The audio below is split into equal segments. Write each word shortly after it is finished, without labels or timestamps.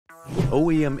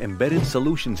OEM Embedded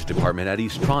Solutions Department at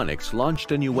Eastronics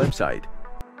launched a new website.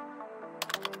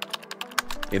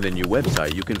 In the new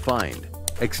website, you can find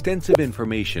extensive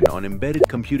information on embedded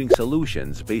computing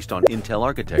solutions based on Intel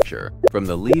architecture from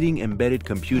the leading embedded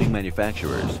computing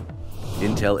manufacturers,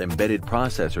 Intel embedded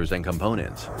processors and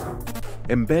components,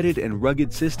 embedded and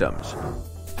rugged systems,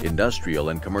 industrial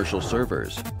and commercial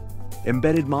servers,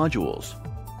 embedded modules,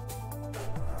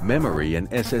 memory and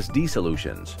SSD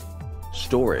solutions,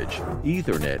 storage,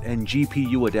 Ethernet and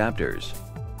GPU adapters,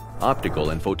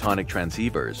 optical and photonic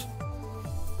transceivers,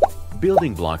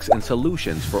 building blocks and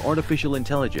solutions for artificial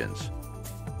intelligence,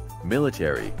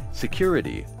 military,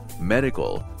 security,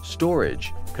 medical,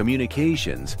 storage,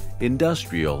 communications,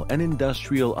 industrial and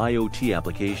industrial IoT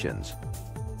applications,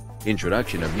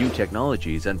 introduction of new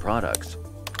technologies and products,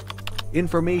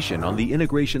 information on the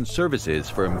integration services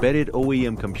for embedded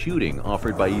OEM computing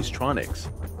offered by Eastronics,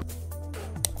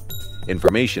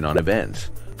 information on events,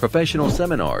 professional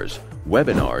seminars,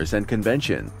 webinars, and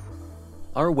convention.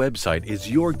 Our website is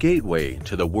your gateway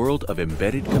to the world of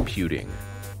embedded computing.